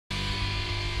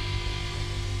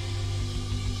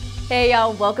Hey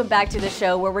y'all, welcome back to the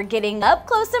show where we're getting up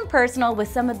close and personal with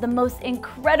some of the most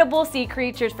incredible sea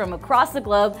creatures from across the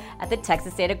globe at the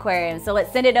Texas State Aquarium. So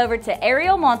let's send it over to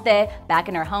Ariel Monte back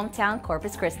in her hometown,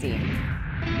 Corpus Christi.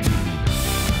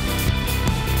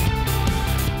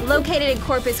 Located in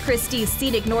Corpus Christi's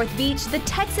scenic North Beach, the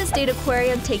Texas State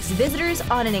Aquarium takes visitors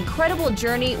on an incredible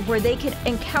journey where they can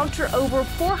encounter over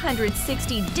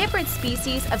 460 different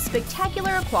species of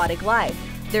spectacular aquatic life.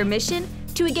 Their mission?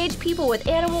 To engage people with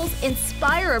animals,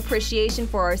 inspire appreciation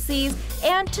for our seas,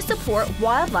 and to support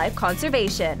wildlife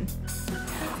conservation.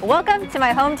 Welcome to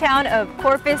my hometown of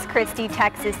Corpus Christi,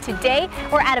 Texas. Today,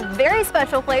 we're at a very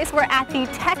special place. We're at the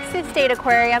Texas State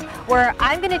Aquarium, where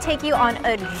I'm going to take you on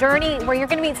a journey where you're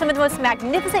going to meet some of the most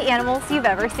magnificent animals you've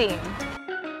ever seen.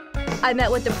 I met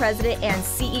with the president and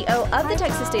CEO of the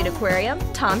Texas State Aquarium,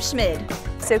 Tom Schmid.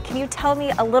 So can you tell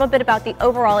me a little bit about the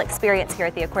overall experience here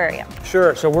at the aquarium?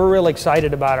 Sure. So we're really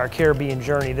excited about our Caribbean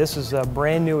journey. This is a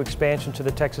brand new expansion to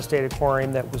the Texas State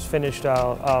Aquarium that was finished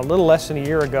a little less than a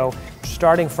year ago.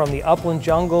 Starting from the upland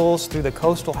jungles through the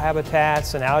coastal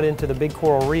habitats and out into the big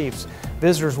coral reefs,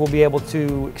 visitors will be able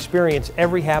to experience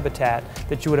every habitat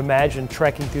that you would imagine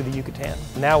trekking through the Ucitan.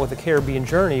 Now with the Caribbean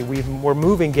journey, we're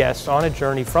moving guests on a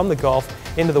journey from the Gulf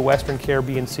into the Western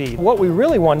Caribbean Sea. What we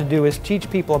really want to do is teach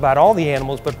people about all the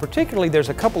animals, but particularly there's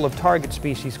a couple of target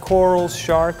species: corals,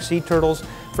 sharks, sea turtles.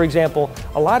 For example,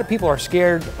 a lot of people are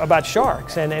scared about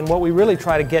sharks, and what we really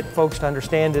try to get folks to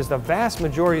understand is the vast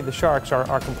majority of the sharks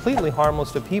are completely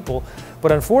harmless to people,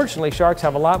 but unfortunately sharks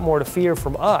have a lot more to fear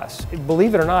from us.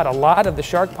 Believe it or not, a lot of the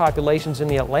shark populations in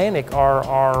the Atlantic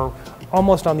are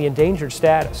almost on the endangered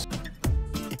status.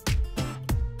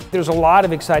 There's a lot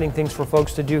of exciting things for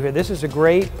folks to do here. This is a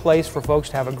great place for folks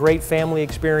to have a great family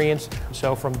experience.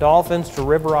 So from dolphins to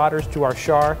river otters to our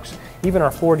sharks, even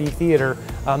our 4D theater,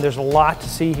 there's a lot to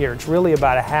see here. It's really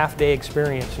about a half-day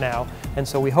experience now. And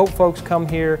so we hope folks come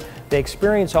here, they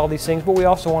experience all these things, but we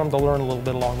also want them to learn a little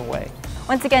bit along the way.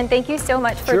 Once again, thank you so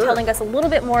much for telling us a little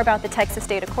bit more about the Texas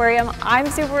State Aquarium. I'm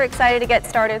super excited to get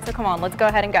started, so come on, let's go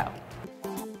ahead and go.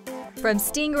 From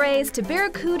stingrays to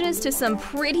barracudas to some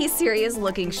pretty serious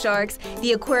looking sharks,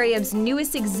 the aquarium's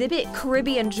newest exhibit,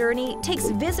 Caribbean Journey, takes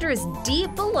visitors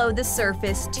deep below the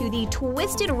surface to the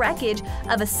twisted wreckage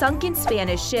of a sunken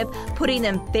Spanish ship, putting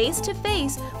them face to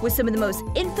face with some of the most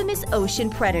infamous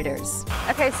ocean predators.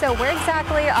 Okay, so where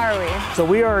exactly are we? So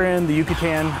we are in the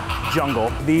Yucatan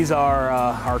jungle. These are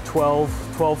our 12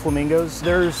 flamingos.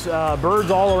 There's birds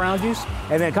all around you.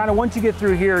 And then kind of once you get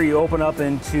through here, you open up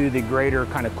into the greater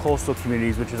kind of coastal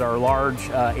communities, which is our large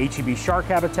HEB shark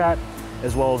habitat,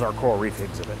 as well as our coral reef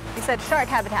exhibit. You said shark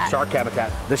habitat. Shark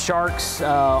habitat. The sharks,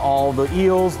 all the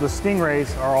eels, the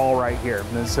stingrays are all right here.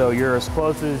 And so you're as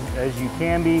close as you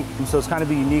can be. And so it's kind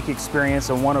of a unique experience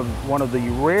and one of the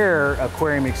rare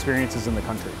aquarium experiences in the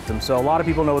country. And so a lot of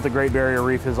people know what the Great Barrier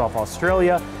Reef is off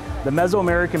Australia. The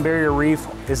Mesoamerican Barrier Reef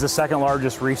is the second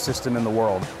largest reef system in the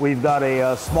world. We've got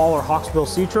a smaller hawksbill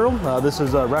sea turtle. This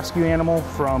is a rescue animal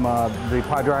from the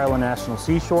Padre Island National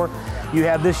Seashore. You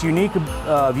have this unique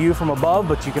view from above,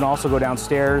 but you can also go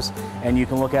downstairs and you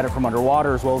can look at it from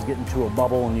underwater as well as get into a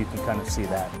bubble, and you can kind of see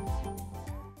that.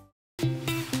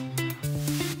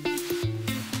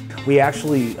 We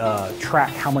actually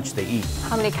track how much they eat.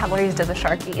 How many calories does a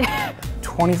shark eat?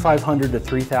 2,500 to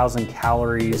 3,000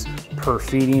 calories per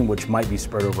feeding, which might be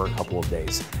spread over a couple of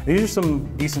days. These are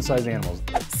some decent sized animals.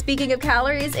 Speaking of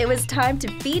calories, it was time to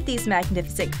feed these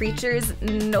magnificent creatures.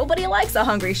 Nobody likes a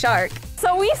hungry shark.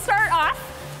 So we start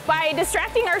off by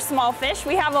distracting our small fish.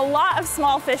 We have a lot of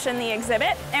small fish in the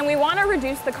exhibit, and we want to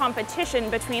reduce the competition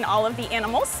between all of the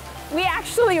animals. We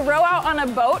actually row out on a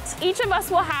boat. Each of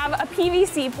us will have a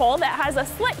PVC pole that has a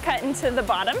slit cut into the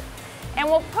bottom, and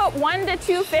we'll put 1 to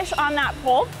 2 fish on that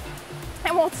pole,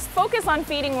 and we'll focus on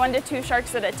feeding 1 to 2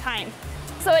 sharks at a time.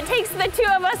 So it takes the 2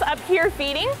 of us up here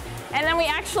feeding, and then we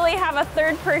actually have a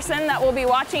third person that will be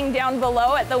watching down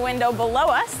below at the window below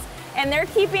us, and they're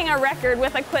keeping a record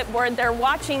with a clipboard. They're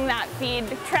watching that feed,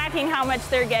 tracking how much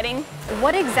they're getting.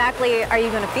 What exactly are you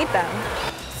going to feed them?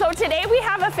 So today we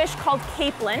have a fish called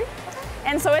capelin,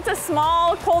 and so it's a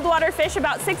small cold water fish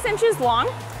about 6 inches long.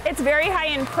 It's very high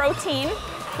in protein.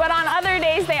 But on other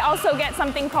days, they also get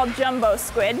something called jumbo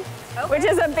squid, which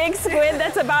is a big squid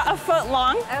that's about 1 foot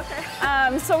long.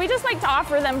 Okay. So we just like to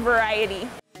offer them variety.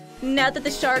 Now that the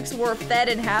sharks were fed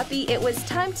and happy, it was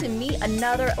time to meet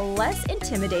another less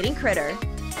intimidating critter.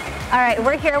 All right,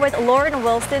 we're here with Lauren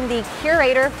Wilson, the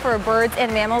curator for birds and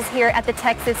mammals here at the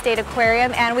Texas State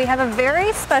Aquarium, and we have a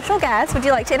very special guest. Would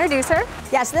you like to introduce her?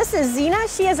 Yes, this is Xena.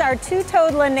 She is our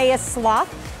two-toed Linnaeus sloth.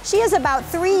 She is about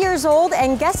 3 years old,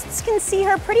 and guests can see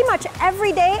her pretty much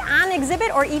every day on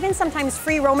exhibit or even sometimes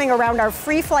free roaming around our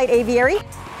free flight aviary.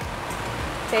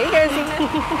 There you go, Xena.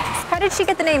 How did she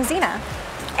get the name Xena?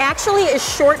 Actually is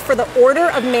short for the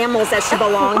order of mammals that she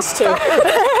belongs to.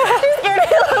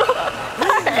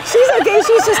 She's okay,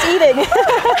 she's just eating.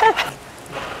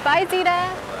 Bye,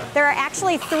 Xena. There are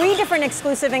actually 3 different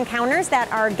exclusive encounters that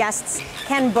our guests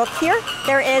can book here.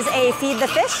 There is a Feed the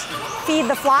Fish, Feed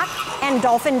the Flock, and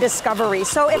Dolphin Discovery.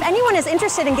 So if anyone is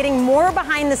interested in getting more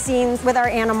behind the scenes with our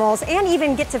animals and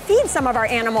even get to feed some of our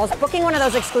animals, booking one of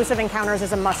those exclusive encounters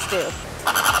is a must-do.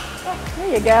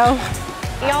 There you go.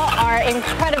 Y'all are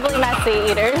incredibly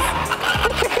messy eaters.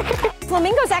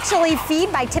 Flamingos actually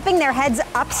feed by tipping their heads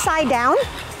upside down.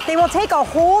 They will take a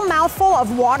whole mouthful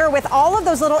of water with all of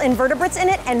those little invertebrates in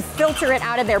it and filter it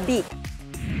out of their beak.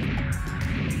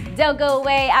 Don't go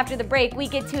away. After the break, we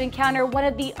get to encounter one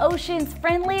of the ocean's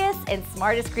friendliest and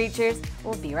smartest creatures.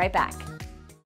 We'll be right back.